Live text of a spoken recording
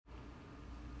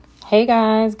Hey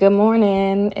guys, good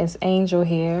morning. It's Angel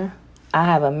here. I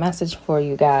have a message for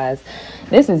you guys.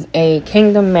 This is a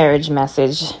kingdom marriage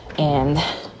message, and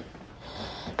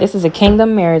this is a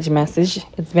kingdom marriage message.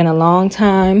 It's been a long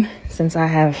time since I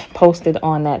have posted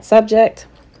on that subject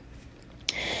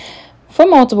for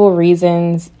multiple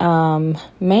reasons,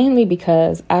 mainly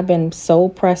because I've been so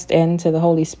pressed into the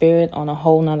Holy Spirit on a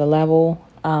whole nother level.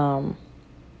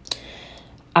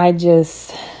 I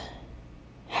just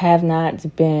have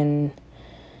not been,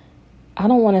 I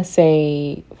don't want to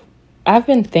say, I've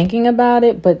been thinking about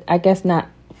it, but I guess not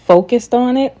focused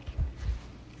on it.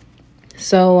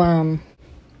 So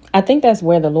I think that's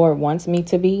where the Lord wants me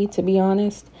to be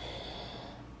honest.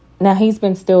 Now, he's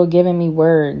been still giving me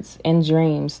words and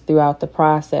dreams throughout the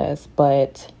process,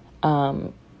 but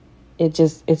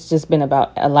it's just been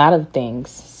about a lot of things.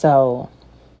 So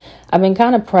I've been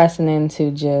kind of pressing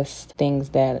into just things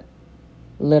that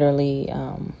literally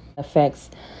affects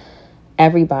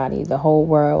everybody, the whole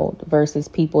world, versus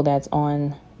people that's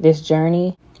on this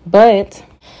journey. But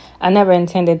I never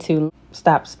intended to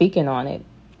stop speaking on it.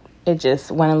 It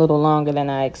just went a little longer than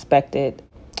I expected.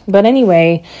 But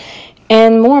anyway,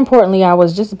 and more importantly, I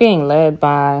was just being led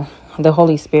by the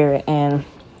Holy Spirit, and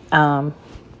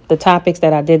the topics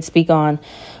that I did speak on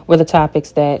were the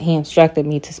topics that he instructed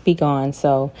me to speak on.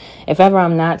 So if ever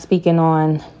I'm not speaking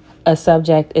on a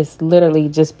subject, it's literally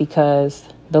just because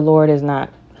the Lord is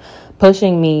not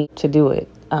pushing me to do it.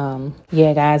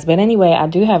 Yeah, guys. But anyway, I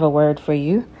do have a word for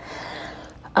you.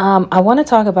 I want to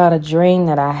talk about a dream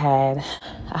that I had.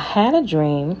 I had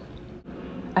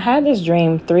this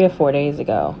dream 3 or 4 days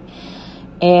ago.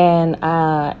 And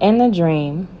in the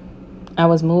dream, I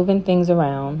was moving things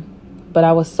around, but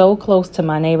I was so close to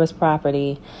my neighbor's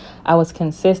property, I was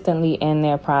consistently in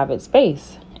their private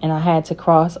space. And I had to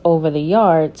cross over the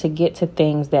yard to get to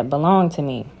things that belonged to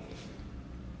me.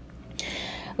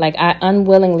 Like, I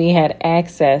unwillingly had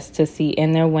access to see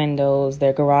in their windows,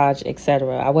 their garage,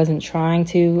 etc. I wasn't trying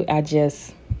to. I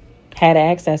just had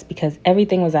access because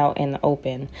everything was out in the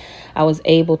open. I was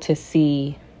able to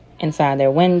see inside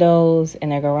their windows, in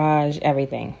their garage,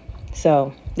 everything.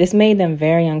 So this made them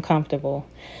very uncomfortable.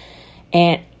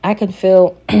 And I could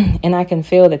feel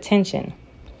the tension.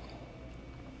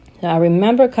 So I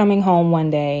remember coming home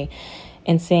one day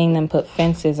and seeing them put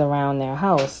fences around their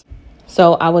house.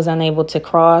 So I was unable to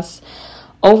cross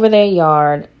over their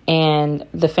yard, and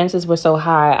the fences were so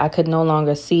high I could no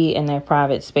longer see in their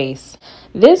private space.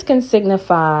 This can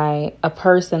signify a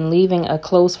person leaving a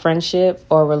close friendship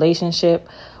or relationship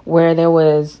where there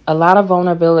was a lot of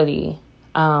vulnerability,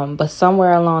 but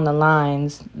somewhere along the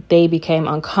lines, they became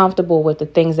uncomfortable with the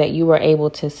things that you were able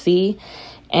to see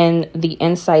and the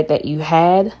insight that you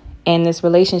had. And this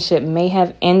relationship may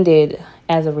have ended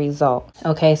as a result.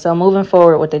 Okay, so moving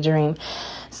forward with the dream.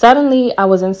 Suddenly, I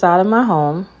was inside of my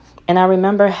home, and I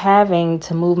remember having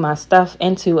to move my stuff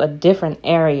into a different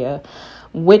area,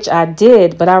 which I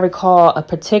did, but I recall a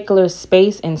particular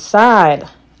space inside.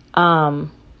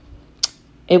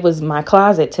 It was my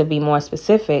closet, to be more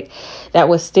specific, that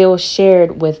was still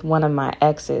shared with one of my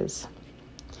exes.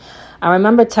 I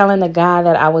remember telling the guy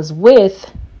that I was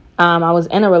with, I was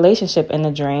in a relationship in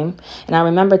the dream, and I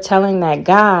remember telling that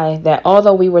guy that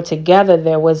although we were together,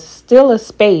 there was still a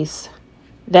space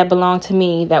that belonged to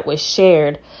me that was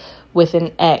shared with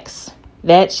an ex.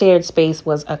 That shared space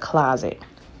was a closet.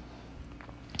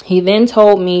 He then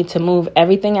told me to move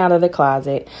everything out of the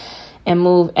closet and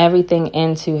move everything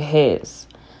into his.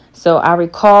 So I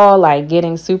recall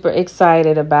getting super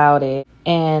excited about it,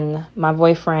 and my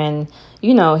boyfriend,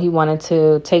 he wanted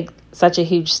to take such a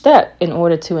huge step in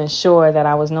order to ensure that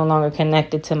I was no longer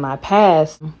connected to my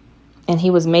past. And he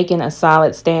was making a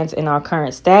solid stance in our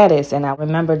current status. And I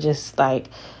remember just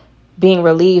being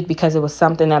relieved because it was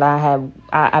something that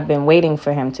I've been waiting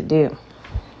for him to do.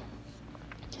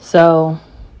 So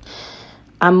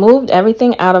I moved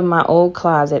everything out of my old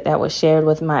closet that was shared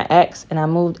with my ex, and I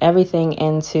moved everything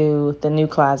into the new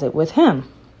closet with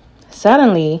him.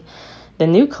 Suddenly, the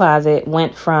new closet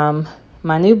went from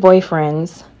my new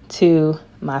boyfriend's to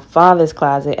my father's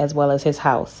closet as well as his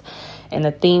house. And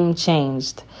the theme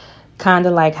changed, kind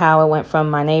of like how it went from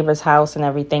my neighbor's house and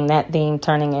everything, that theme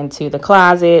turning into the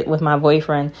closet with my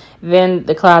boyfriend, then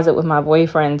the closet with my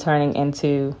boyfriend turning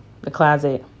into the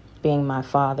closet being my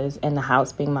father's and the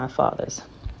house being my father's.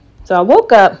 So I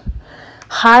woke up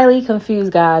highly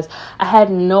confused, guys. I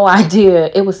had no idea.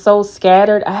 It was so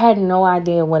scattered. I had no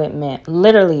idea what it meant.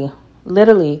 Literally,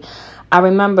 I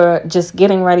remember just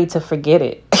getting ready to forget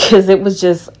it because it was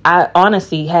just, I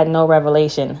honestly had no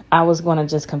revelation. I was going to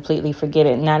just completely forget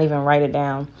it, not even write it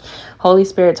down. Holy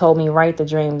Spirit told me, write the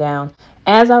dream down.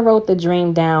 As I wrote the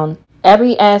dream down,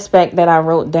 Every aspect that I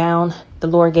wrote down, the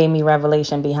Lord gave me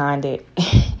revelation behind it.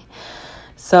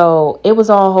 So it was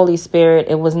all Holy Spirit.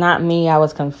 It was not me. I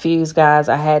was confused, guys.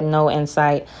 I had no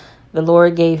insight. The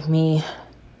Lord gave me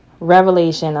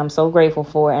revelation. I'm so grateful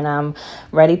for it, and I'm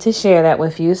ready to share that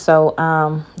with you. So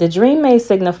the dream may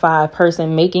signify a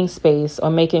person making space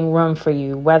or making room for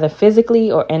you, whether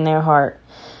physically or in their heart.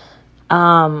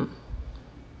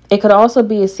 It could also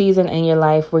be a season in your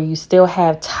life where you still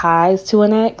have ties to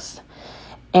an ex,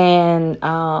 and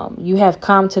you have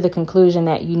come to the conclusion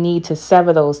that you need to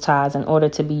sever those ties in order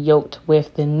to be yoked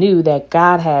with the new that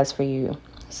God has for you.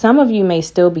 Some of you may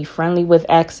still be friendly with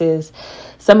exes.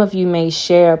 Some of you may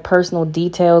share personal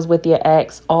details with your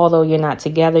ex. Although you're not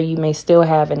together, you may still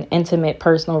have an intimate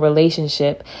personal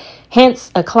relationship.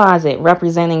 Hence, a closet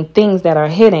representing things that are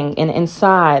hidden and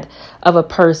inside of a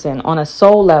person on a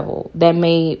soul level that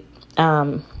many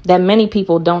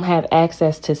people don't have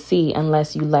access to see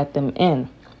unless you let them in.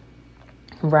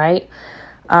 Right?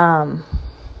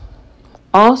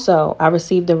 Also, I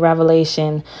received a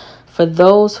revelation for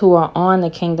those who are on the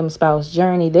kingdom spouse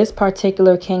journey. This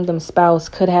particular kingdom spouse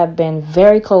could have been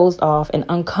very closed off and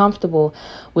uncomfortable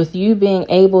with you being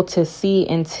able to see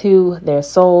into their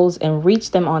souls and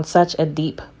reach them on such a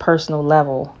deep personal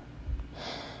level.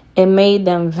 It made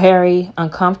them very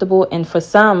uncomfortable, and for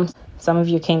some of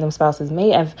your kingdom spouses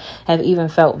may have even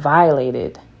felt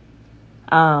violated.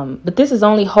 But this is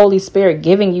only Holy Spirit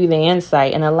giving you the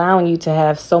insight and allowing you to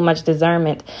have so much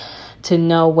discernment to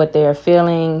know what they're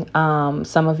feeling.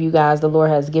 Some of you guys, the Lord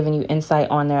has given you insight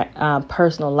on their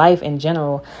personal life in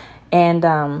general.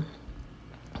 And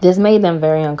this made them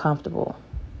very uncomfortable.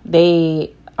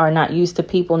 They are not used to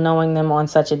people knowing them on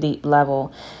such a deep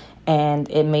level. And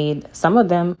it made some of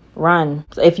them run.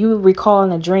 If you recall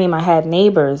in the dream, I had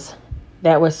neighbors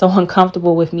that were so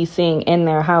uncomfortable with me seeing in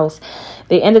their house.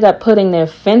 They ended up putting their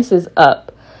fences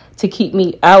up to keep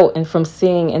me out and from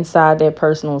seeing inside their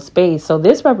personal space. So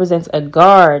this represents a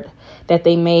guard that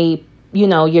they may,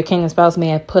 your kingdom spouse may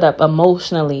have put up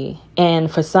emotionally,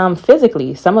 and for some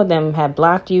physically. Some of them have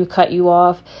blocked you, cut you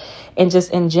off, and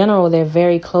just in general, they're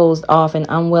very closed off and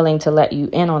unwilling to let you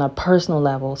in on a personal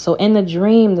level. So in the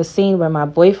dream, the scene where my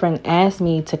boyfriend asked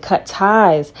me to cut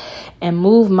ties and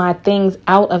move my things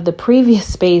out of the previous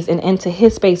space and into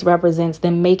his space represents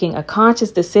them making a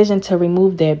conscious decision to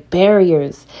remove their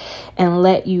barriers and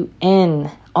let you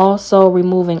in. Also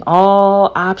removing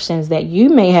all options that you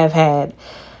may have had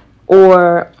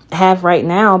or have right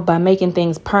now by making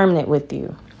things permanent with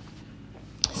you.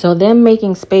 So them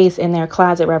making space in their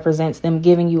closet represents them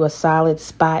giving you a solid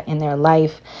spot in their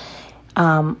life,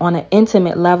 on an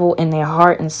intimate level in their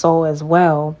heart and soul as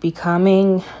well.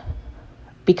 Becoming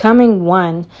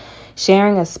one,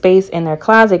 sharing a space in their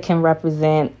closet can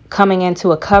represent coming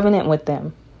into a covenant with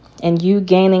them and you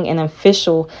gaining an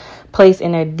official place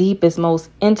in their deepest,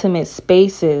 most intimate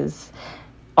spaces,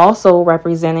 also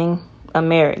representing a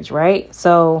marriage, right?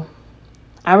 So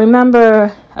I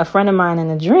remember a friend of mine in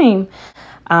a dream,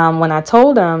 when I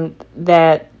told him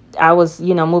that I was,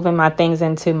 moving my things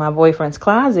into my boyfriend's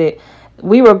closet,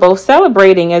 we were both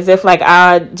celebrating as if like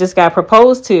I just got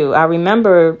proposed to. I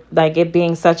remember like it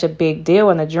being such a big deal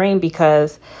in the dream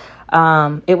because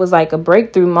it was like a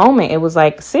breakthrough moment. It was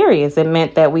like serious. It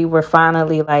meant that we were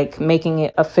finally like making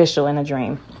it official in a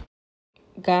dream.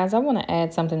 Guys, I want to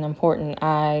add something important.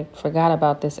 I forgot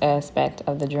about this aspect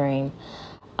of the dream.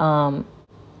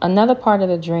 Another part of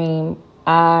the dream,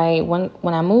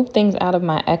 when I moved things out of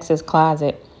my ex's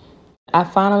closet, I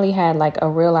finally had like a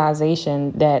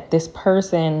realization that this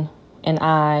person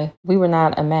and we were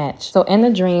not a match. So in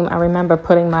the dream, I remember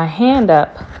putting my hand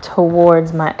up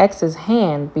towards my ex's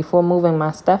hand before moving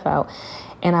my stuff out.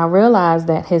 And I realized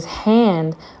that his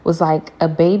hand was like a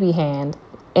baby hand.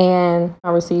 And I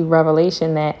received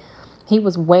revelation that he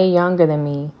was way younger than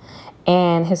me.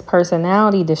 And his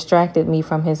personality distracted me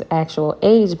from his actual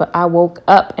age. But I woke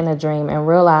up in a dream and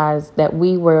realized that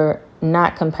we were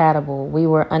not compatible. We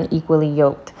were unequally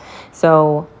yoked.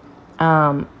 So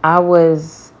I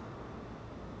was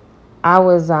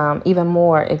even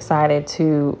more excited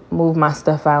to move my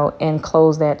stuff out and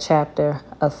close that chapter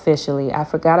officially. I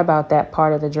forgot about that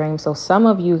part of the dream. So some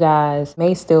of you guys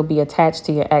may still be attached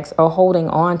to your ex or holding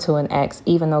on to an ex,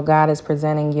 even though God is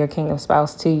presenting your kingdom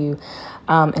spouse to you.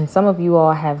 And some of you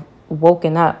all have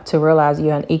woken up to realize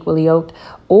you're unequally yoked,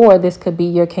 or this could be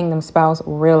your kingdom spouse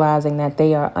realizing that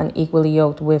they are unequally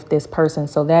yoked with this person.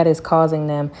 So that is causing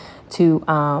them to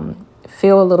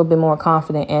feel a little bit more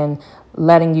confident in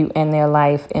letting you in their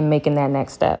life and making that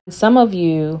next step. Some of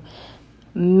you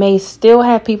may still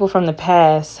have people from the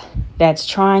past that's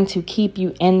trying to keep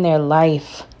you in their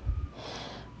life,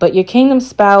 But your kingdom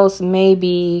spouse may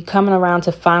be coming around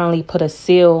to finally put a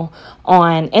seal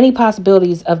on any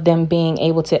possibilities of them being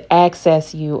able to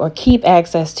access you or keep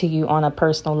access to you on a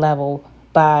personal level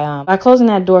by closing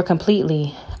that door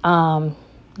completely. Them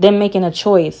making a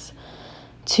choice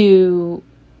to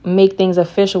make things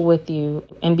official with you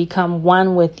and become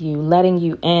one with you, letting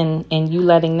you in and you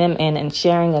letting them in and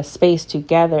sharing a space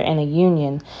together in a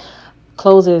union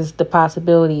closes the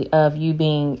possibility of you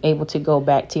being able to go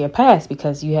back to your past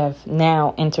because you have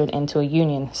now entered into a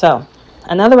union. So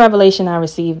another revelation I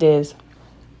received is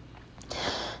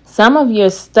some of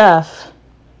your stuff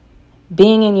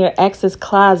being in your ex's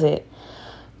closet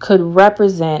could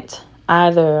represent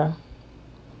it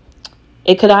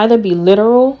could either be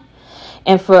literal,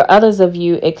 and for others of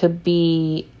you, it could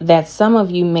be that some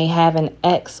of you may have an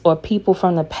ex or people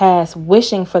from the past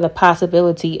wishing for the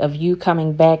possibility of you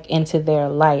coming back into their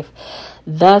life,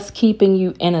 thus keeping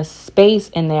you in a space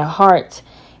in their heart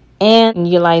and in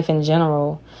your life in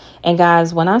general. And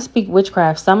guys, when I speak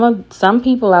witchcraft, some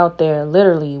people out there,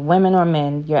 literally women or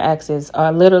men, your exes,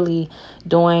 are literally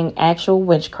doing actual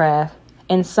witchcraft.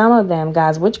 And some of them,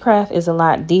 guys, witchcraft is a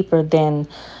lot deeper than,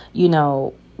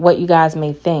 what you guys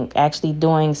may think. Actually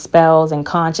doing spells and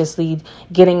consciously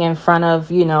getting in front of,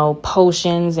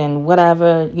 potions and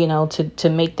whatever, to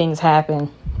make things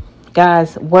happen.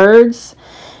 Guys, words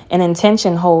and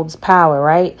intention holds power,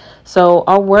 right? So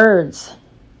our words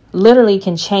literally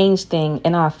can change things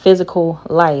in our physical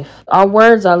life. Our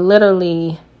words are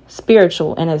literally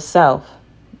spiritual in itself.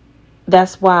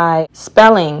 That's why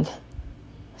spelling,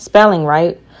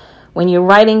 right? When you're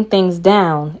writing things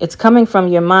down, it's coming from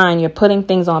your mind. You're putting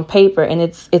things on paper and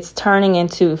it's turning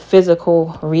into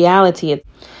physical reality.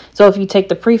 So if you take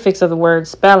the prefix of the word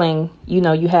spelling,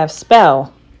 you have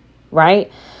spell,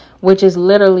 right? Which is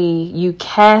literally you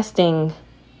casting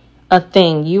a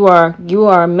thing. You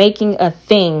are making a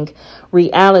thing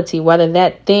reality, whether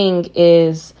that thing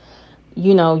is,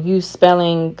 you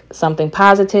spelling something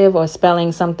positive or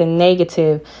spelling something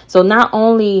negative. So not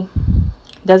only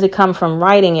does it come from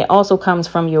writing, it also comes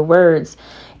from your words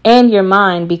and your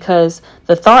mind, because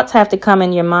the thoughts have to come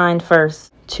in your mind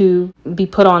first to be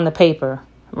put on the paper,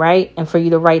 right? And for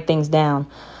you to write things down.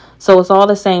 So it's all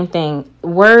the same thing.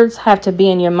 Words have to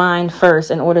be in your mind first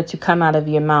in order to come out of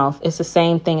your mouth. It's the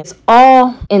same thing. It's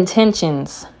all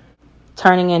intentions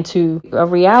turning into a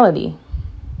reality.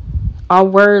 Our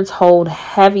words hold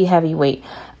heavy, heavy weight.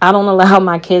 I don't allow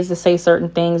my kids to say certain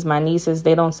things. My nieces,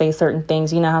 they don't say certain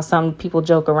things. You know how some people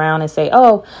joke around and say,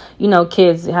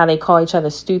 kids, how they call each other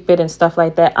stupid and stuff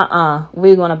like that.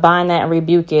 We're going to bind that and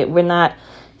rebuke it. We're not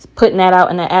putting that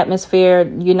out in the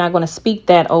atmosphere. You're not going to speak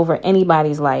that over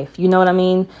anybody's life. You know what I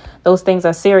mean? Those things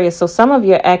are serious. So some of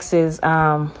your exes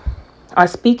are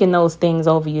speaking those things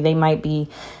over you. They might be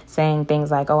saying things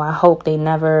like, I hope they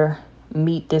never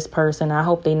meet this person. I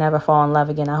hope they never fall in love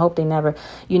again. I hope they never,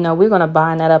 we're going to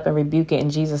bind that up and rebuke it in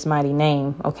Jesus' mighty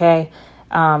name. Okay.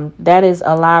 That is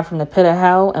a lie from the pit of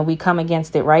hell, and we come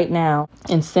against it right now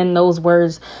and send those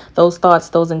words, those thoughts,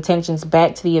 those intentions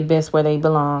back to the abyss where they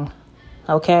belong.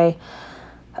 Okay.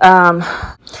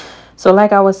 So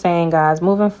like I was saying, guys,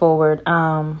 moving forward,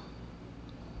 some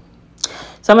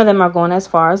of them are going as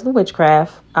far as the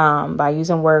witchcraft, by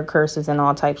using word curses and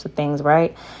all types of things.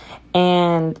 Right.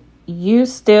 And you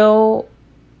still,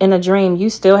 in a dream, you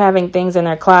still having things in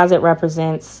their closet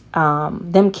represents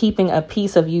them keeping a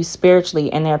piece of you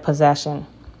spiritually in their possession.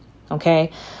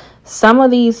 Okay. Some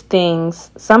of these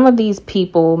things, some of these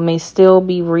people may still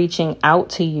be reaching out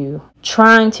to you,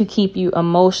 trying to keep you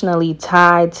emotionally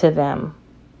tied to them.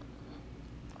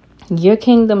 Your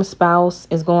kingdom spouse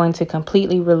is going to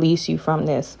completely release you from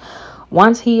this.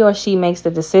 Once he or she makes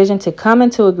the decision to come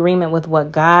into agreement with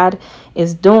what God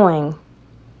is doing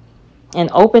and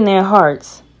open their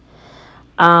hearts,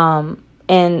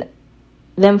 and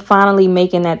them finally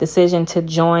making that decision to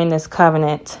join this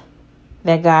covenant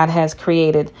that God has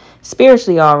created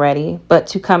spiritually already, but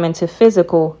to come into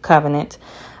physical covenant.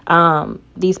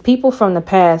 These people from the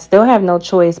past, they'll have no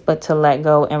choice but to let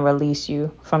go and release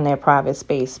you from their private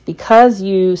space because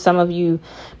you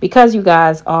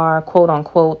guys are quote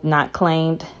unquote not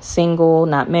claimed, single,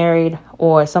 not married,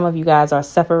 or some of you guys are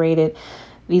separated.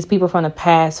 These people from the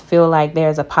past feel like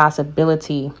there's a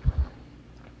possibility,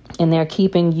 and they're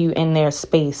keeping you in their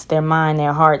space, their mind,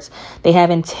 their hearts. They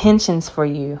have intentions for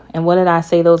you. And what did I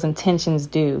say those intentions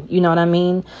do? You know what I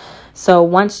mean? So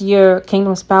once your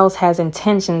kingdom spouse has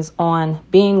intentions on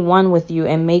being one with you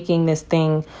and making this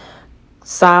thing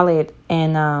solid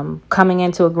and coming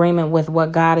into agreement with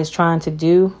what God is trying to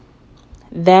do,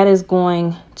 that is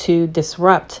going to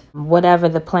disrupt whatever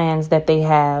the plans that they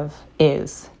have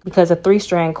is. because a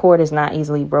 3-strand cord is not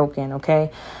easily broken.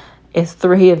 Okay. It's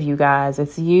 3 of you guys.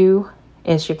 It's you,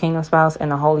 it's your kingdom spouse,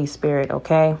 and the Holy Spirit.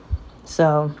 Okay.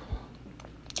 So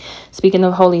speaking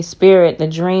of Holy Spirit, the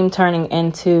dream turning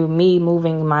into me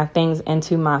moving my things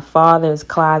into my father's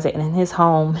closet and in his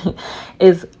home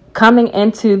is coming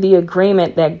into the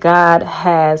agreement that God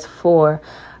has for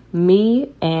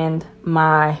me and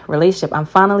my relationship. I'm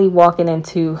finally walking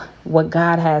into what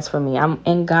God has for me. I'm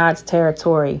in God's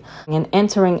territory and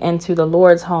entering into the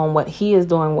Lord's home, what he is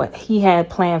doing, what he had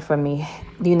planned for me,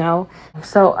 you know?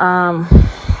 So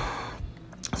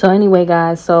anyway,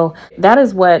 guys, so that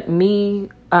is what me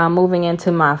moving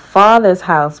into my father's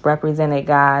house represented,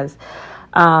 guys,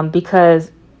 because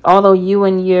although you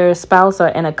and your spouse are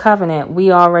in a covenant,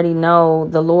 we already know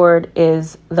the Lord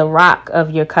is the rock of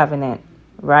your covenant,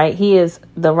 right? He is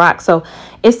the rock. So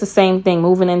it's the same thing.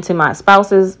 Moving into my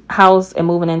spouse's house and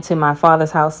moving into my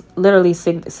father's house literally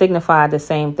signified the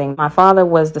same thing. My father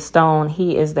was the stone.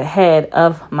 He is the head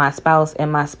of my spouse,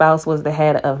 and my spouse was the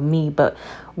head of me, but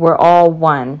we're all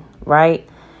one, right?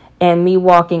 And me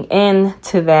walking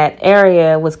into that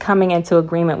area was coming into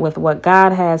agreement with what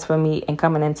God has for me and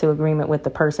coming into agreement with the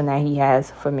person that he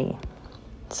has for me.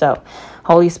 So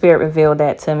Holy Spirit revealed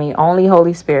that to me. Only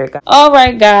Holy Spirit. All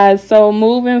right, guys. So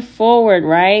moving forward,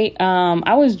 right?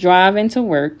 I was driving to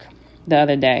work the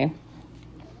other day.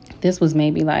 This was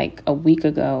maybe like a week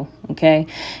ago. Okay.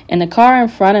 And the car in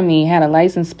front of me had a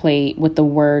license plate with the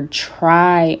word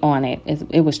try on it.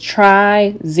 It was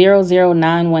try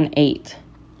 00918.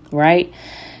 Right.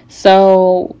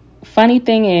 So funny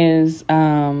thing is,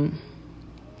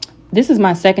 this is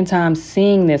my second time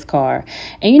seeing this car.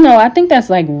 And, you know, I think that's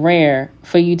like rare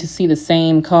for you to see the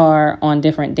same car on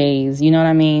different days. You know what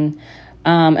I mean?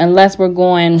 Unless we're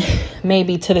going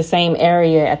maybe to the same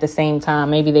area at the same time.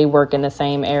 Maybe they work in the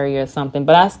same area or something.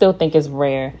 But I still think it's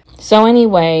rare. So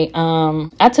anyway,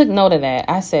 I took note of that.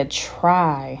 I said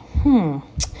try.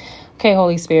 Okay,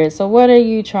 Holy Spirit. So what are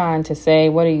you trying to say?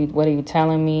 What are you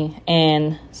telling me?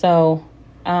 And so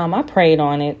I prayed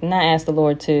on it and I asked the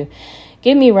Lord to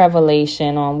give me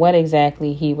revelation on what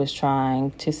exactly he was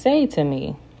trying to say to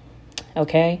me.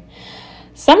 Okay.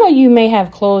 Some of you may have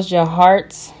closed your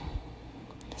hearts.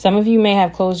 Some of you may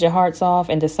have closed your hearts off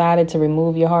and decided to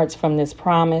remove your hearts from this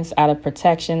promise out of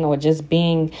protection or just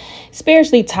being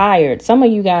spiritually tired. Some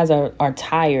of you guys are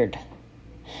tired.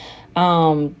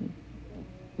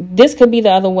 This could be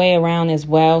the other way around as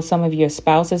well. Some of your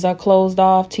spouses are closed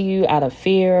off to you out of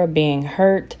fear of being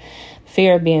hurt,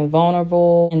 fear of being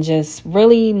vulnerable, and just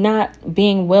really not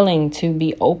being willing to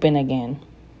be open again.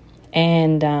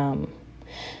 And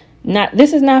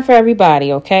this is not for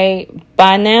everybody, okay?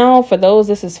 By now, for those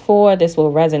this is for, this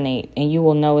will resonate and you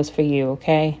will know it's for you,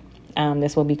 okay?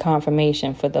 This will be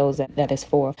confirmation for those that is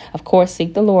for. Of course,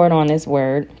 seek the Lord on this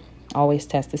word. Always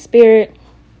test the spirit.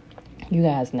 You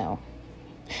guys know.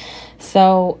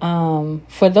 So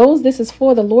for those this is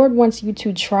for, the Lord wants you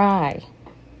to try.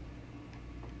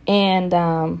 And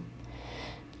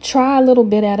try a little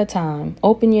bit at a time.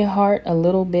 Open your heart a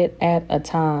little bit at a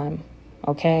time.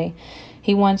 Okay?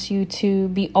 He wants you to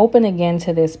be open again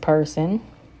to this person.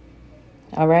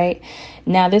 All right?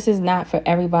 Now, this is not for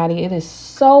everybody. It is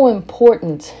so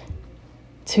important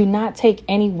to not take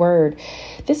any word.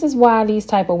 This is why these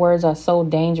type of words are so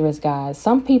dangerous, guys.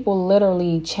 Some people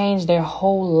literally change their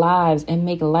whole lives and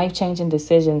make life-changing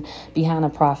decisions behind a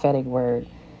prophetic word.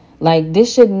 Like,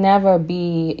 this should never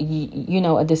be,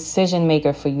 a decision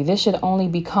maker for you. This should only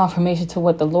be confirmation to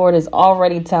what the Lord is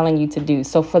already telling you to do.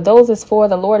 So for those it's for,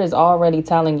 the Lord is already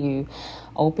telling you,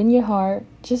 open your heart.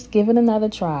 Just give it another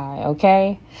try.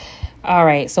 Okay. All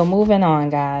right. So moving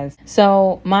on, guys.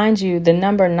 So mind you, the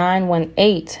number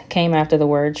 918 came after the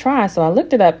word try. So I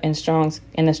looked it up in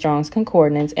the Strong's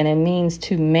Concordance, and it means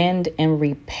to mend and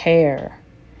repair.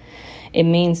 It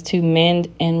means to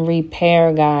mend and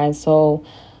repair, guys. So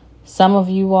some of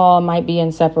you all might be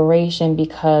in separation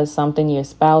because something your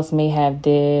spouse may have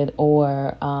did,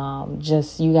 or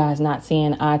just you guys not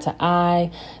seeing eye to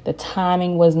eye. The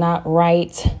timing was not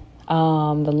right.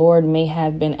 The Lord may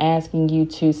have been asking you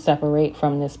to separate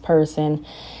from this person,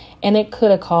 and it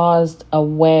could have caused a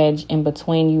wedge in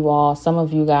between you all. Some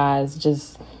of you guys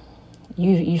just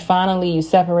you finally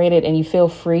separated and you feel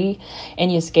free,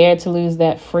 and you're scared to lose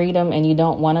that freedom and you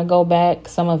don't want to go back.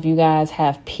 Some of you guys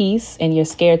have peace and you're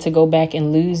scared to go back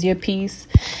and lose your peace.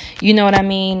 You know what I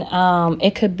mean?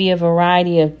 It could be a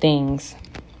variety of things.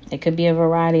 It could be a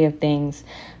variety of things.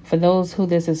 For those who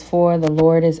this is for, the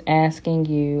Lord is asking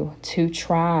you to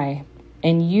try,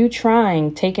 and you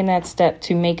trying, taking that step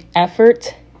to make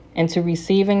effort into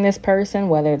receiving this person,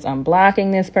 whether it's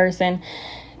unblocking this person,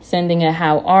 sending a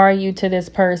how are you to this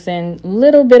person,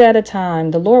 little bit at a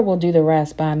time. The Lord will do the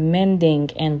rest by mending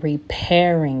and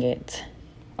repairing it.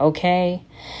 Okay?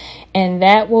 And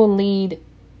that will lead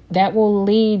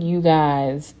you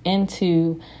guys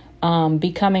into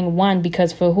becoming one,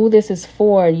 because for who this is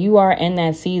for, you are in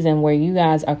that season where you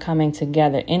guys are coming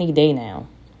together any day now.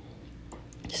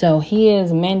 So he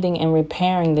is mending and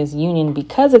repairing this union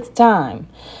because it's time.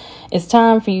 It's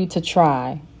time for you to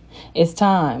try. It's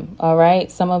time. All right.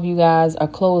 Some of you guys are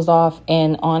closed off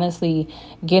and honestly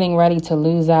getting ready to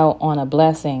lose out on a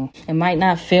blessing. It might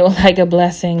not feel like a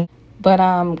blessing, but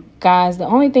guys, the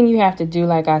only thing you have to do,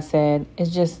 like I said,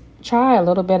 is just try a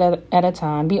little bit at a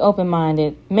time. Be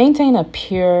open-minded. Maintain a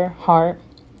pure heart.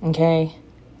 Okay.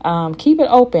 Keep it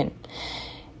open.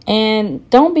 And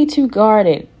don't be too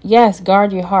guarded. Yes,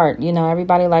 guard your heart. You know,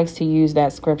 everybody likes to use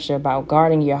that scripture about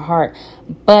guarding your heart.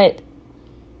 But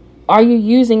are you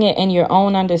using it in your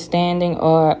own understanding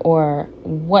or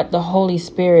what the Holy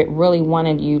Spirit really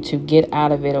wanted you to get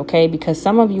out of it? Okay, because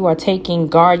some of you are taking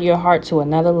guard your heart to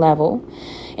another level.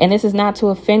 And this is not to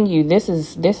offend you. This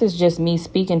is just me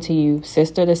speaking to you,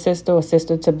 sister to sister or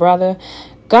sister to brother.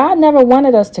 God never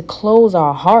wanted us to close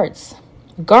our hearts.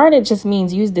 Guard it just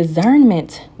means use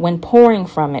discernment when pouring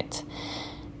from it.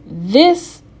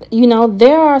 This,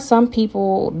 there are some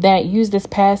people that use this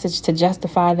passage to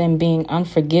justify them being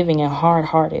unforgiving and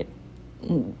hard-hearted.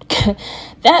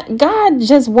 That God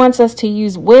just wants us to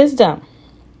use wisdom,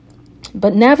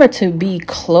 but never to be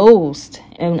closed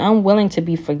and unwilling to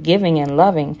be forgiving and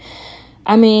loving.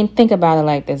 I mean, think about it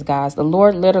like this, guys. The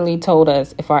Lord literally told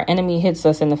us if our enemy hits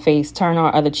us in the face, turn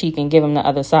our other cheek and give him the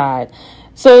other side.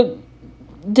 So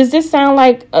does this sound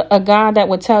like a God that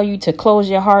would tell you to close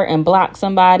your heart and block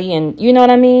somebody? And you know what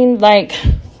I mean? Like,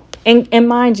 and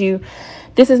mind you,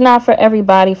 this is not for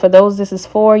everybody. For those this is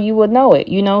for, you would know it.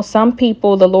 Some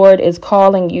people, the Lord is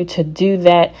calling you to do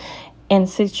that in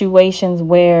situations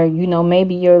where,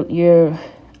 maybe you're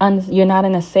not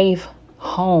in a safe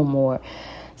home, or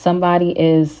somebody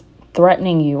is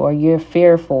threatening you, or you're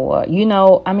fearful.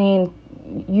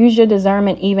 Use your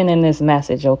discernment even in this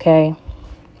message, okay?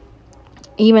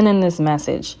 Even in this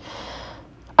message.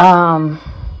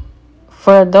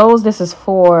 For those this is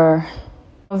for,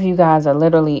 some of you guys are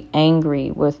literally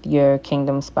angry with your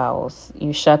kingdom spouse.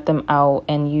 You shut them out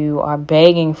and you are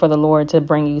begging for the Lord to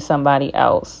bring you somebody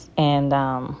else. And,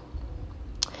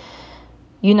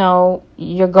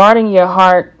 you're guarding your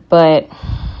heart, but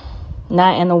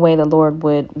not in the way the Lord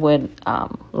would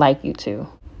like you to.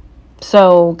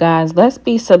 So, guys, let's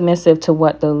be submissive to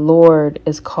what the Lord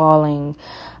is calling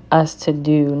us to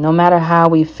do, no matter how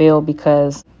we feel,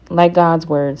 because like God's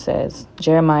word says,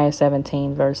 Jeremiah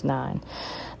 17 verse 9,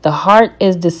 the heart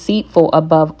is deceitful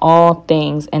above all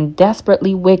things and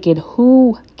desperately wicked.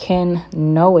 Who can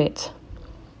know it?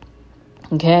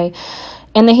 Okay.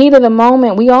 In the heat of the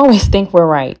moment, we always think we're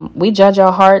right. We judge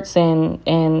our hearts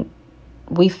and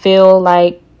we feel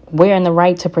like we're in the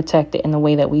right to protect it in the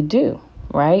way that we do,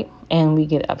 right? And we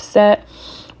get upset.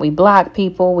 We block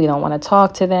people. We don't want to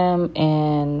talk to them,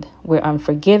 and we're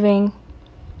unforgiving.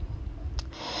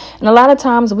 And a lot of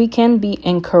times we can be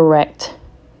incorrect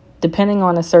depending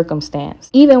on the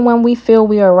circumstance. Even when we feel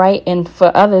we are right, and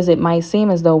for others it might seem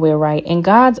as though we're right, in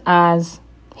God's eyes,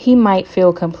 he might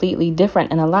feel completely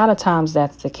different. And a lot of times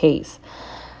that's the case.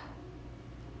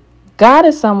 God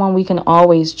is someone we can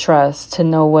always trust to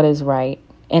know what is right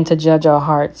and to judge our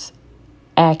hearts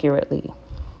accurately.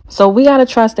 So we got to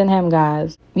trust in him,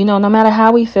 guys. No matter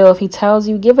how we feel, if he tells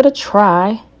you, give it a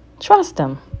try, trust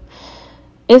him.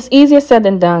 It's easier said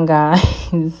than done,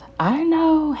 guys. I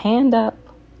know, hand up.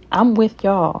 I'm with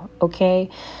y'all, okay?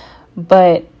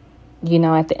 But,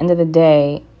 at the end of the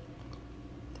day,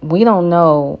 we don't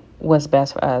know what's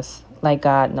best for us like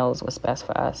God knows what's best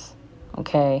for us,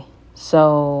 okay?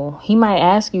 So he might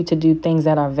ask you to do things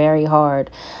that are very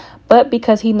hard, but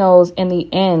because he knows in the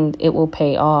end it will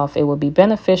pay off, it will be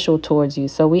beneficial towards you.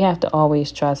 So we have to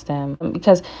always trust him,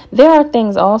 because there are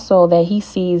things also that he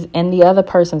sees in the other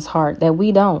person's heart that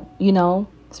we don't,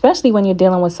 especially when you're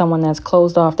dealing with someone that's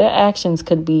closed off. Their actions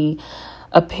could be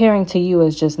appearing to you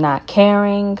as just not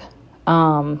caring,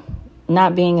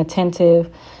 not being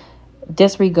attentive,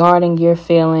 disregarding your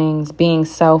feelings, being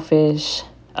selfish,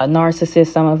 a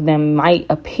narcissist. Some of them might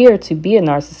appear to be a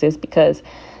narcissist because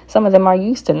some of them are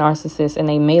used to narcissists and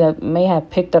they may have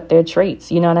picked up their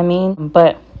traits. You know what I mean?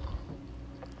 But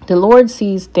the Lord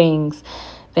sees things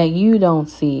that you don't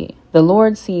see. The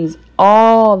Lord sees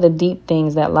all the deep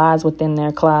things that lies within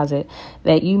their closet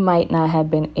that you might not have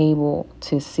been able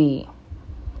to see.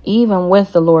 Even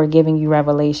with the Lord giving you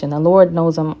revelation, the Lord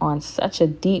knows them on such a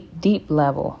deep, deep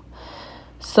level.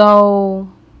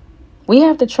 So We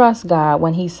have to trust God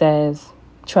when he says,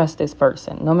 trust this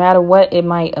person, no matter what it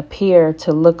might appear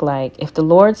to look like. If the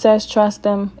Lord says trust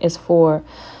them, it's for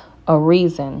a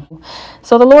reason.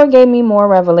 So the Lord gave me more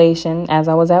revelation as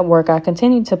I was at work. I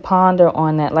continued to ponder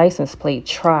on that license plate,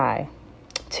 try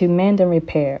to mend and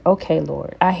repair. Okay,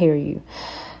 Lord, I hear you.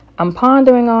 I'm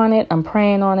pondering on it. I'm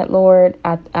praying on it, Lord.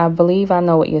 I believe I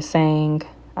know what you're saying.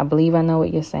 I believe I know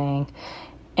what you're saying.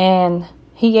 And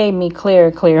he gave me clear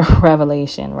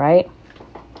revelation, right?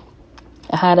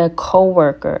 I had a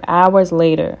coworker hours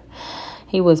later.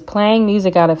 He was playing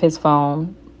music out of his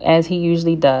phone, as he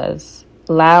usually does,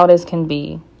 loud as can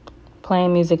be,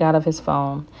 playing music out of his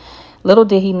phone. Little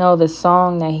did he know the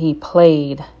song that he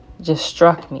played just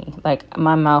struck me. Like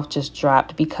my mouth just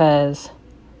dropped, because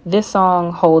this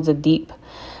song holds a deep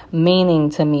meaning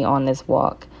to me on this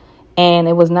walk. And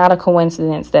it was not a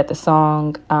coincidence that the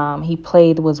song he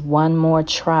played was One More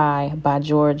Try by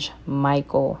George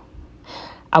Michael.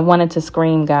 I wanted to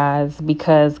scream, guys,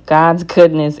 because God's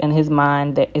goodness in his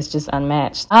mind that is just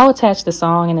unmatched. I'll attach the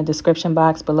song in the description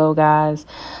box below, guys.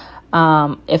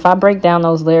 If I break down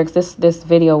those lyrics, this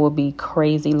video will be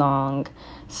crazy long.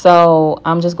 So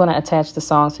I'm just going to attach the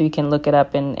song so you can look it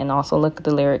up and also look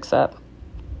the lyrics up.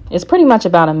 It's pretty much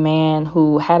about a man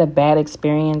who had a bad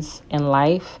experience in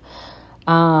life,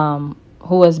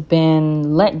 who has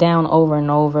been let down over and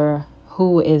over,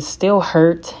 who is still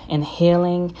hurt and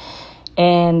healing.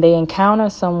 And they encounter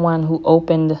someone who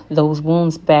opened those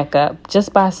wounds back up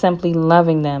just by simply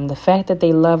loving them. The fact that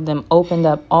they loved them opened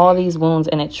up all these wounds,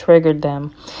 and it triggered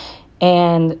them.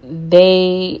 And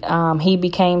he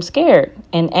became scared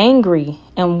and angry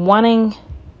and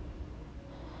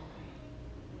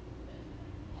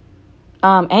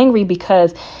angry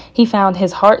because he found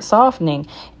his heart softening,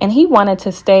 and he wanted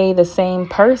to stay the same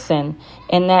person.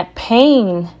 And that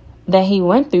pain that he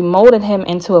went through molded him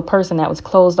into a person that was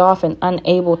closed off and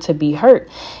unable to be hurt.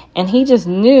 And he just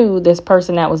knew this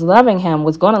person that was loving him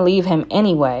was going to leave him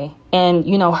anyway and,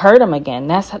 hurt him again.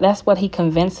 That's what he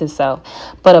convinced himself.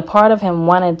 But a part of him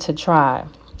wanted to try.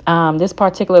 This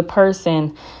particular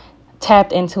person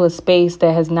tapped into a space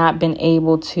that has not been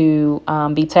able to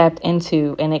be tapped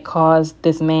into, and it caused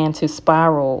this man to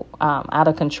spiral out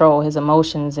of control. His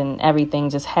emotions and everything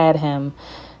just had him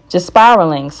just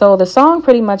spiraling. So the song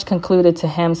pretty much concluded to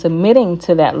him submitting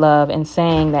to that love and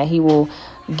saying that he will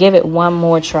give it one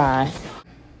more try.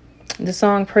 The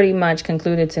song pretty much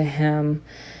concluded to him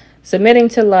submitting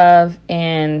to love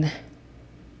and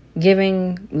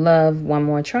giving love one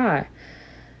more try.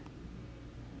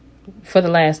 For the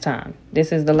last time.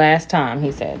 This is the last time,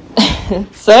 he said.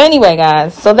 So anyway,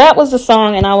 guys, so that was the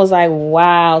song, and I was like,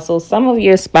 wow. So some of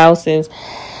your spouses,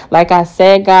 like I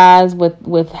said, guys,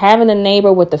 with having a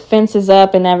neighbor with the fences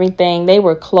up and everything, they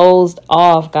were closed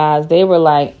off, guys. They were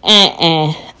like,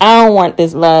 I don't want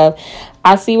this love.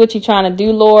 I see what you're trying to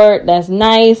do, Lord. That's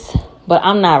nice, but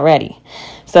I'm not ready.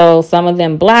 So some of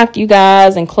them blocked you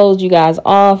guys and closed you guys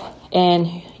off. And,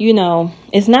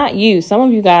 it's not you. Some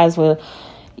of you guys were,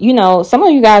 some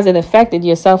of you guys, it affected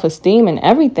your self-esteem and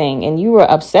everything. And you were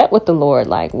upset with the Lord.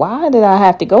 Like, why did I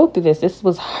have to go through this? This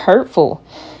was hurtful.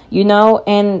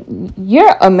 And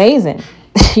you're amazing.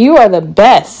 You are the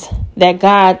best that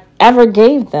God ever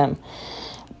gave them.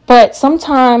 But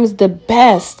sometimes the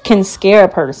best can scare a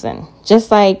person, just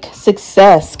like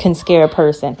success can scare a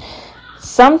person.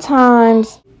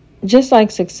 Sometimes, just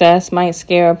like success might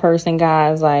scare a person,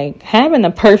 guys, like having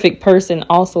a perfect person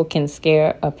also can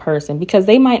scare a person, because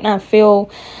they might not feel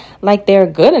like they're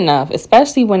good enough,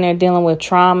 especially when they're dealing with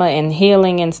trauma and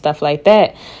healing and stuff like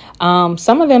that.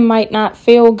 Some of them might not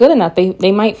feel good enough.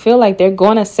 They might feel like they're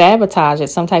going to sabotage it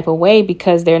some type of way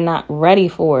because they're not ready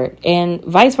for it. And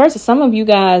vice versa. Some of you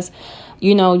guys,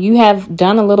 you have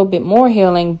done a little bit more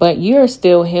healing, but you're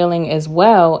still healing as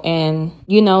well. And,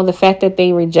 the fact that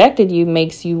they rejected you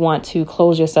makes you want to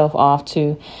close yourself off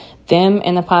to them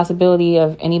and the possibility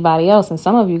of anybody else. And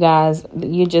some of you guys,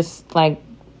 you're just like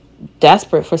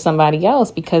desperate for somebody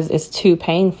else because it's too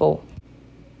painful.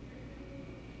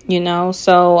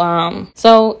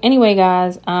 So anyway,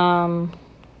 guys, I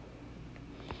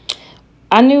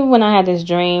knew when I had this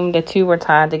dream, the two were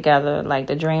tied together, like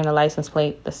the dream, the license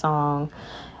plate, the song.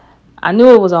 I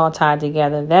knew it was all tied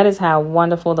together. That is how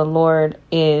wonderful the Lord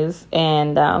is.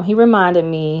 And he reminded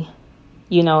me,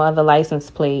 of the license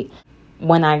plate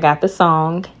when I got the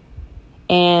song.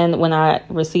 And when I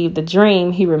received the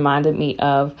dream, he reminded me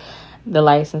of the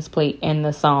license plate and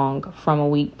the song from a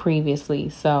week previously.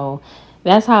 So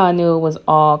that's how I knew it was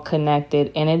all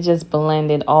connected, and it just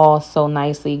blended all so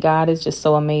nicely. God is just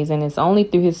so amazing. It's only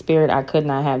through his spirit I could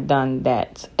not have done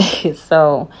that.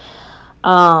 So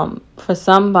For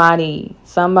somebody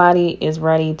is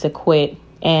ready to quit,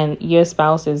 and your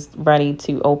spouse is ready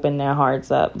to open their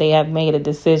hearts up. They have made a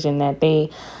decision that they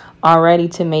are ready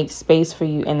to make space for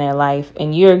you in their life,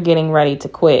 and you're getting ready to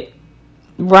quit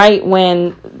right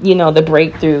when, the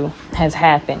breakthrough has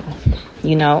happened,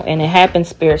 and it happens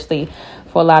spiritually.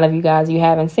 For a lot of you guys, you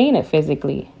haven't seen it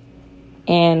physically,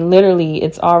 and literally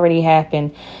it's already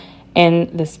happened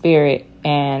in the spirit.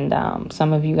 And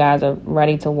some of you guys are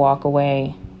ready to walk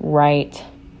away right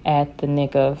at the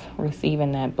nick of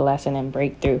receiving that blessing and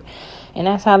breakthrough. And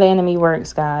that's how the enemy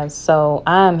works, guys. So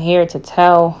I'm here to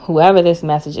tell whoever this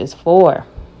message is for,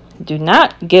 do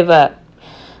not give up,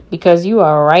 because you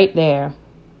are right there.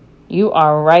 You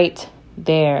are right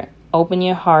there. Open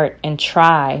your heart and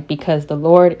try, because the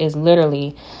Lord is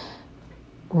literally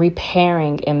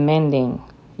repairing and mending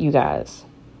you guys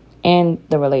and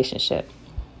the relationship.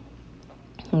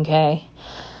 Okay.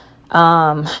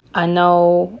 I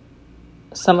know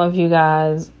some of you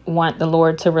guys want the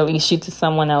Lord to release you to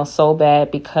someone else so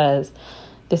bad, because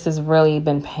this has really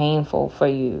been painful for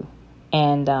you.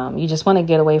 And you just want to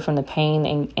get away from the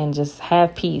pain and just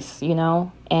have peace,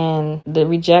 and the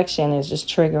rejection is just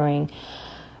triggering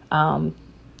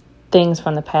things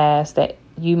from the past that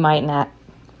you might not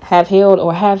have healed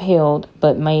or have healed,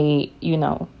 but may,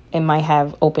 it might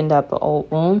have opened up an old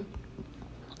wound.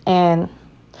 And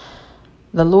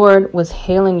the Lord was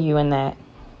healing you in that.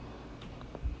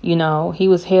 He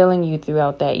was healing you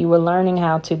throughout that. You were learning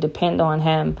how to depend on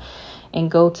him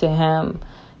and go to him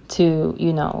to,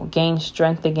 gain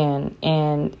strength again.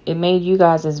 And it made you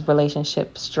guys'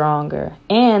 relationship stronger.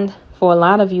 And for a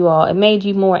lot of you all, it made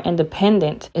you more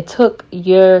independent. It took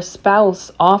your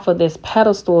spouse off of this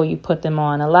pedestal you put them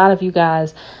on. A lot of you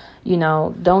guys,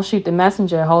 don't shoot the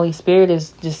messenger. Holy Spirit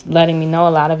is just letting me know a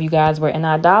lot of you guys were in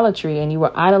idolatry and you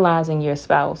were idolizing your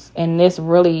spouse. And this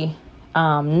really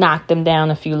knocked them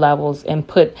down a few levels and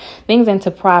put things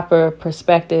into proper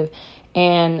perspective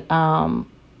and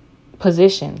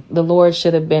position. The Lord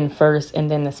should have been first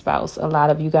and then the spouse. A lot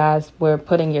of you guys were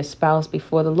putting your spouse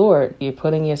before the Lord. You're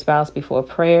putting your spouse before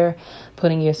prayer,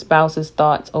 putting your spouse's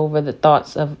thoughts over the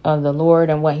thoughts of the Lord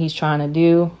and what he's trying to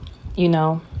do.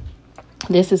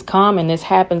 This is common. This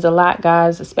happens a lot,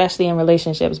 guys, especially in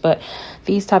relationships. But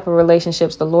these type of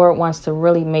relationships, the Lord wants to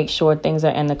really make sure things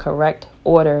are in the correct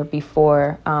order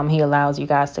before he allows you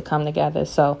guys to come together.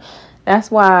 So that's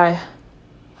why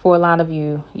for a lot of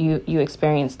you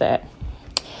experience that.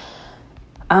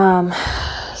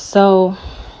 So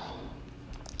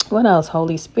what else?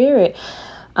 Holy Spirit.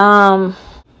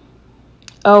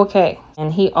 Okay.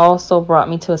 And he also brought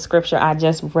me to a scripture I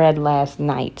just read last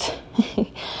night.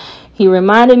 He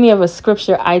reminded me of a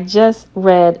scripture I just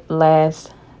read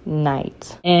last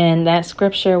night. And that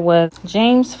scripture was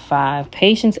James 5,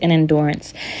 patience and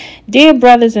endurance. Dear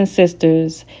brothers and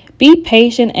sisters, be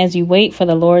patient as you wait for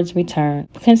the Lord's return.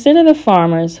 Consider the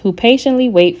farmers who patiently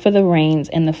wait for the rains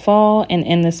in the fall and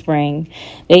in the spring.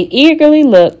 They eagerly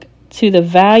look to the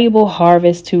valuable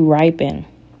harvest to ripen.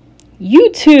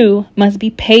 You too must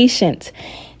be patient.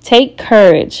 Take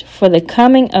courage, for the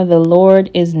coming of the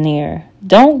Lord is near.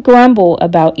 Don't grumble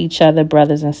about each other,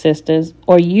 brothers and sisters,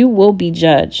 or you will be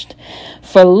judged.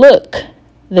 For look,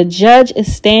 the judge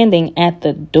is standing at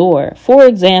the door. For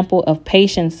example of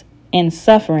patience and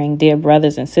suffering, dear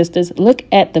brothers and sisters, look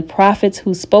at the prophets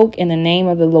who spoke in the name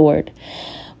of the Lord.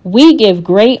 We give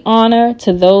great honor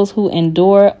to those who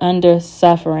endure under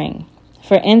suffering.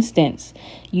 For instance,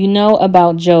 you know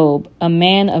about Job, a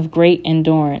man of great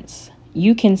endurance.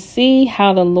 You can see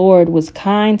how the Lord was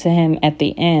kind to him at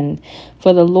the end,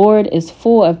 for the Lord is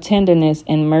full of tenderness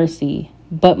and mercy.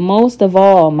 But most of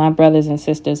all, my brothers and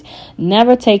sisters,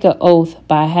 never take an oath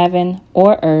by heaven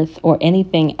or earth or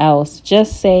anything else.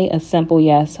 Just say a simple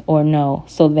yes or no,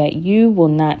 so that you will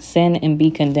not sin and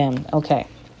be condemned. Okay.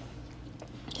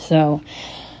 So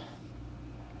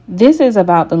this is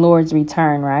about the Lord's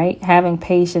return, right? Having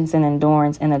patience and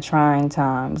endurance in the trying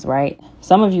times, right?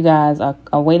 Some of you guys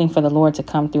are waiting for the Lord to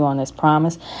come through on this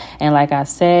promise. And like I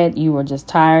said, you were just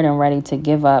tired and ready to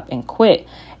give up and quit.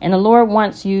 And the Lord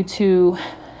wants you to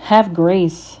have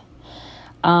grace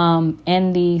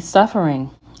in the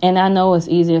suffering. And I know it's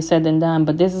easier said than done,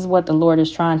 but this is what the Lord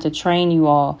is trying to train you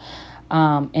all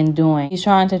in doing. He's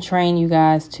trying to train you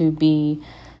guys to be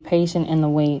patient in the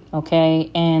wait,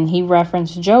 okay? And he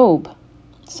referenced Job,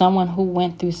 someone who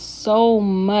went through so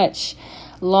much,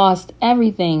 lost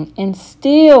everything, and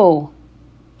still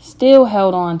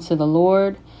held on to the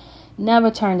Lord,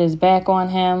 never turned his back on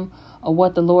him or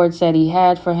what the Lord said he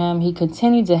had for him. He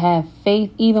continued to have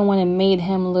faith even when it made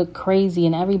him look crazy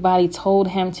and everybody told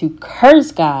him to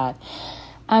curse God.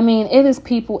 I mean, it is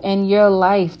people in your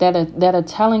life that are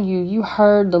telling you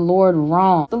heard the Lord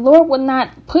wrong. The Lord would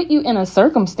not put you in a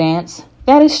circumstance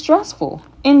that is stressful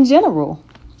in general,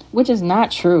 which is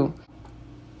not true.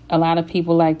 A lot of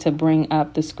people like to bring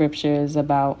up the scriptures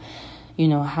about,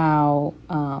 how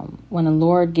when the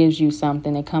Lord gives you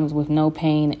something, it comes with no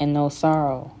pain and no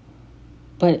sorrow.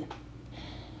 But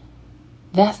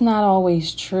that's not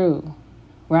always true,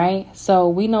 right? So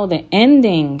we know the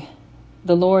ending,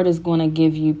 the Lord is going to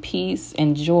give you peace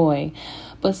and joy.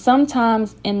 But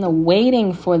sometimes in the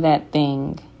waiting for that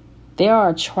thing, there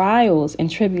are trials and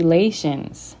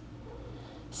tribulations.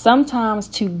 Sometimes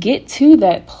to get to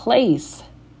that place,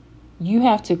 you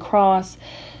have to cross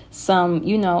some,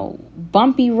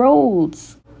 bumpy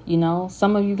roads.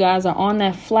 Some of you guys are on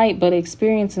that flight, but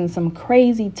experiencing some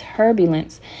crazy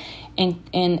turbulence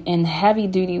and heavy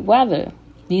duty weather,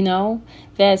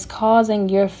 that's causing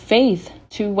your faith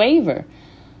to waver.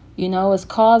 It's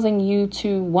causing you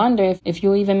to wonder if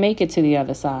you'll even make it to the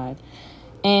other side.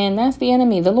 And that's the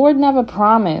enemy. The Lord never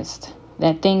promised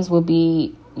that things will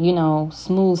be,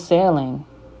 smooth sailing.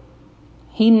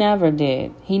 He never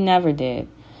did. He never did.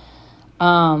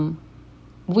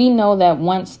 We know that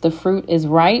once the fruit is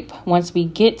ripe, once we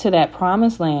get to that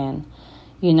promised land,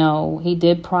 he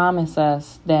did promise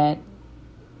us that,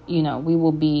 we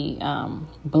will be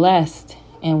blessed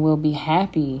and we'll be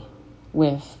happy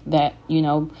with that,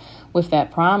 with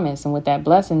that promise and with that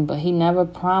blessing. But he never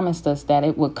promised us that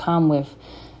it would come with,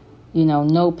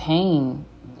 no pain.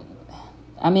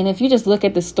 I mean, if you just look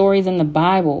at the stories in the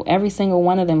Bible, every single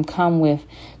one of them come with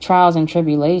trials and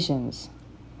tribulations.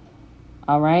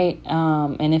 All right.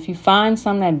 And if you find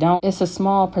some that don't, it's a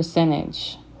small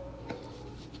percentage.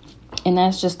 And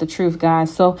that's just the truth,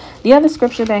 guys. So the other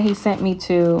scripture that he sent me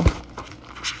to,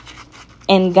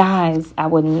 and guys, I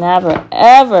would never,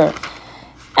 ever,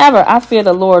 I fear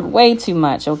the Lord way too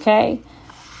much. OK,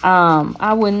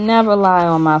 I would never lie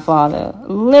on my Father.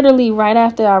 Literally right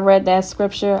after I read that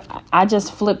scripture, I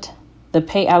just flipped the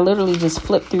page. I literally just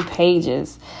flipped through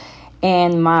pages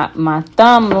and my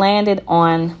thumb landed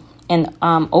on and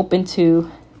open to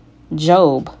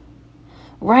Job.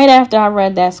 Right after I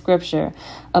read that scripture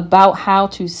about how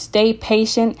to stay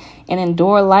patient and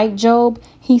endure like Job,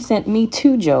 he sent me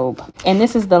to Job. And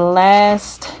this was the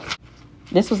last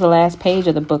page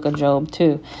of the book of Job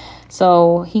too.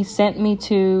 So he sent me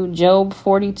to Job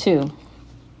 42.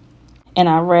 And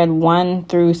I read 1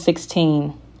 through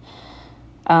 16.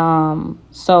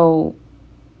 So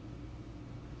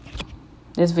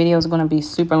this video is going to be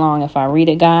super long if I read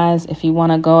it, guys. If you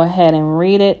want to go ahead and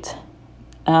read it,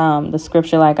 the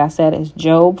scripture, like I said, is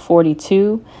Job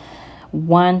 42,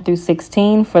 1 through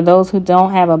 16. For those who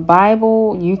don't have a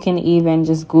Bible, you can even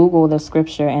just Google the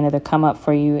scripture and it'll come up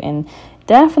for you. And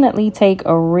definitely take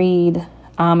a read.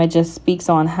 It just speaks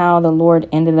on how the Lord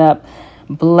ended up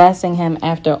blessing him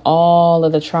after all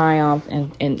of the triumph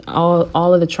and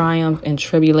all of the triumph and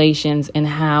tribulations, and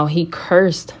how he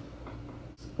cursed.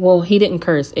 Well, he didn't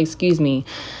curse, excuse me.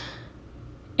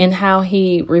 And how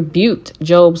he rebuked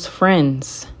Job's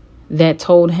friends that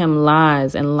told him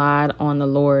lies and lied on the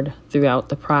Lord throughout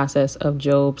the process of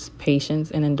Job's patience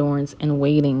and endurance and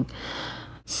waiting.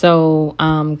 So,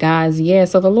 guys,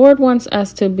 so the Lord wants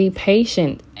us to be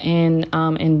patient and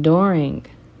enduring.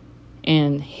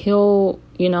 And he'll,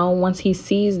 once he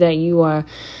sees that you are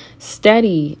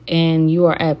steady and you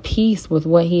are at peace with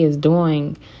what he is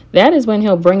doing, that is when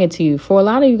he'll bring it to you. For a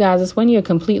lot of you guys, it's when you're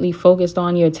completely focused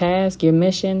on your task, your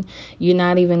mission. You're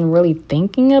not even really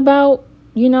thinking about,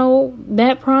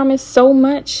 that promise so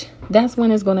much. That's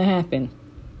when it's going to happen.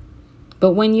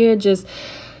 But when you're just,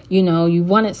 you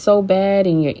want it so bad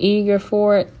and you're eager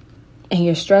for it and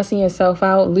you're stressing yourself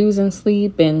out, losing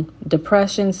sleep and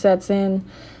depression sets in,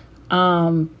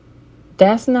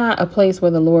 that's not a place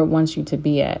where the Lord wants you to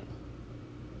be at.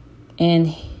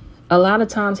 And a lot of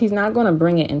times he's not going to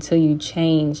bring it until you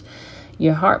change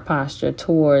your heart posture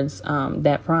towards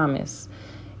that promise.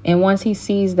 And once he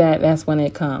sees that, that's when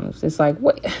it comes. It's like,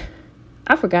 what?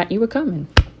 I forgot you were coming.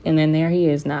 And then there he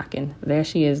is knocking. There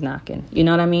she is knocking. You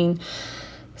know what I mean?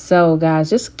 So, guys,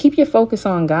 just keep your focus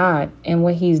on God and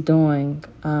what he's doing.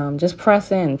 Just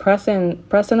press in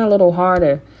a little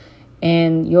harder.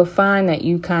 And you'll find that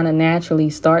you kind of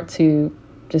naturally start to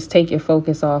just take your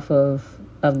focus off of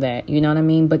that. You know what I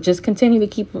mean? But just continue to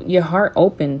keep your heart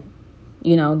open.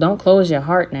 Don't close your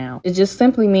heart now. It just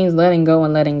simply means letting go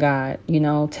and letting God,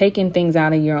 taking things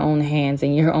out of your own hands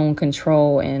and your own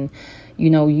control, and,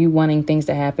 you wanting things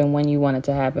to happen when you want it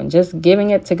to happen. Just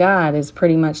giving it to God is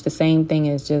pretty much the same thing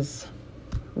as just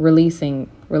releasing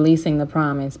the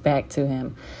promise back to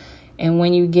him. And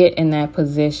when you get in that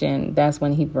position, that's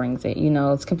when he brings it. You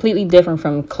know, it's completely different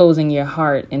from closing your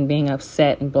heart and being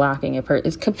upset and blocking it.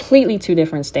 It's completely two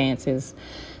different stances.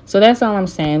 So that's all I'm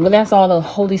saying. But that's all the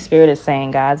Holy Spirit is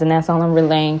saying, guys. And that's all I'm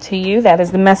relaying to you. That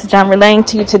is the message I'm relaying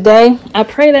to you today. I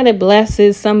pray that it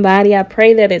blesses somebody. I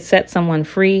pray that it sets someone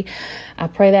free. I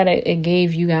pray that it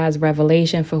gave you guys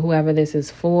revelation for whoever this is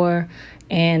for.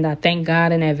 And I thank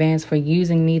God in advance for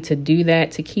using me to do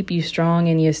that, to keep you strong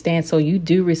in your stance so you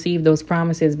do receive those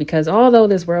promises. Because although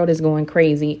this world is going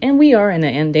crazy, and we are in the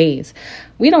end days,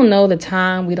 we don't know the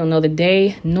time, we don't know the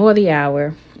day, nor the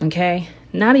hour, okay?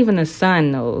 Not even the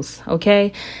sun knows,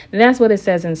 okay? That's what it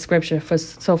says in scripture.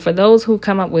 So for those who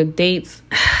come up with dates,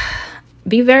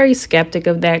 be very skeptic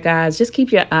of that, guys. Just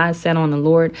keep your eyes set on the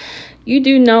Lord. You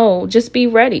do know, just be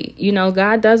ready. You know,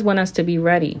 God does want us to be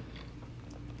ready.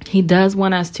 He does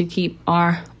want us to keep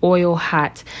our oil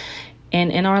hot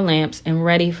and in our lamps and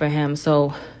ready for him.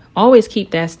 So always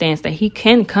keep that stance that he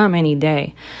can come any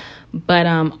day. But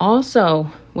also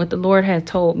what the Lord has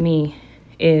told me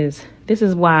is, this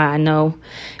is why I know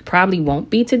it probably won't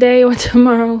be today or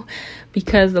tomorrow,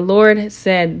 because the Lord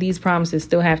said these promises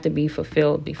still have to be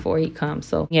fulfilled before he comes.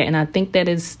 So yeah, and I think that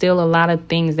is still a lot of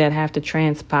things that have to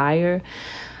transpire.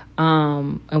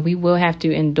 And we will have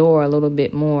to endure a little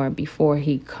bit more before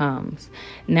he comes.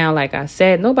 Now, like I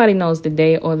said, nobody knows the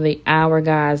day or the hour,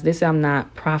 guys. This, I'm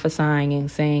not prophesying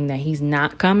and saying that he's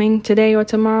not coming today or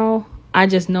tomorrow. I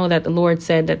just know that the Lord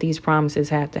said that these promises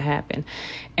have to happen.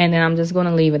 And then I'm just going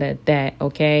to leave it at that.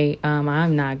 Okay.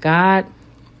 I'm not God.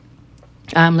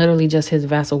 I'm literally just his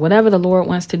vessel. Whatever the Lord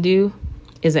wants to do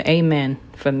is an amen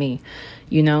for me,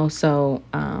 you know. So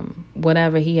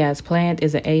whatever he has planned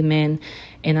is an amen.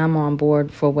 And I'm on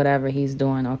board for whatever he's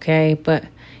doing. Okay. But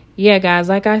yeah, guys,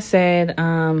 like I said,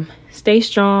 stay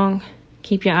strong.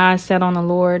 Keep your eyes set on the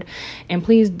Lord. And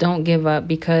please don't give up,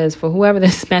 because for whoever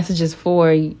this message is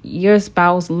for, your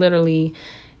spouse literally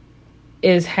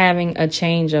is having a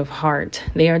change of heart.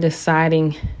 They are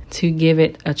deciding to give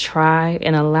it a try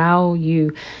and allow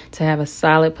you to have a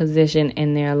solid position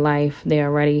in their life. They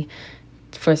are ready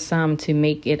for some to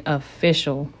make it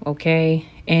official. Okay.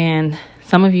 And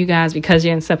some of you guys, because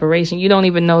you're in separation, you don't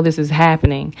even know this is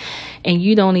happening, and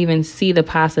you don't even see the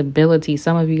possibility.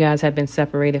 Some of you guys have been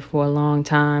separated for a long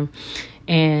time,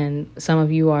 and some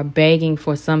of you are begging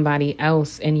for somebody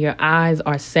else, and your eyes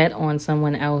are set on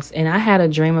someone else. And I had a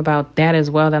dream about that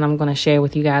as well that I'm going to share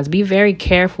with you guys. Be very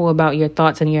careful about your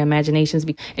thoughts and your imaginations.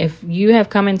 If you have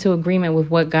come into agreement with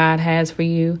what God has for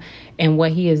you and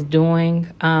what he is doing,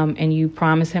 and you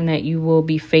promise him that you will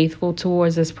be faithful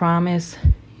towards this promise,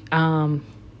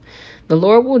 the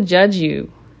Lord will judge you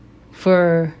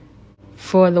for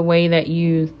the way that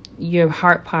your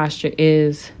heart posture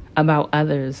is about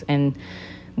others and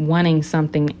wanting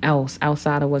something else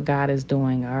outside of what God is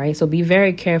doing. All right. So be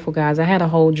very careful, guys. I had a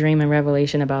whole dream and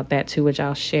revelation about that too, which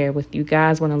I'll share with you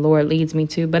guys when the Lord leads me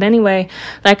to. But anyway,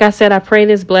 like I said, I pray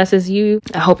this blesses you.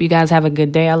 I hope you guys have a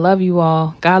good day. I love you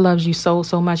all. God loves you so,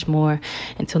 so much more.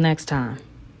 Until next time.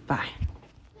 Bye.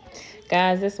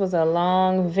 Guys, this was a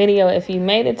long video. If you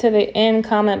made it to the end,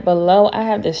 comment below. I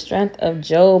have the strength of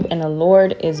Job, and the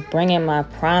Lord is bringing my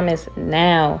promise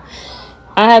now.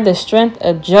 I have the strength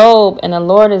of Job, and the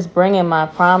Lord is bringing my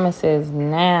promises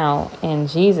now. In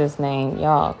Jesus' name,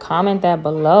 y'all, comment that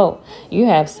below. You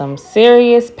have some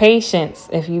serious patience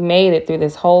if you made it through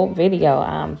this whole video.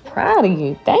 I'm proud of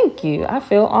you. Thank you. I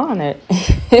feel honored.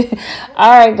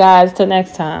 All right, guys, till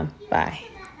next time. Bye.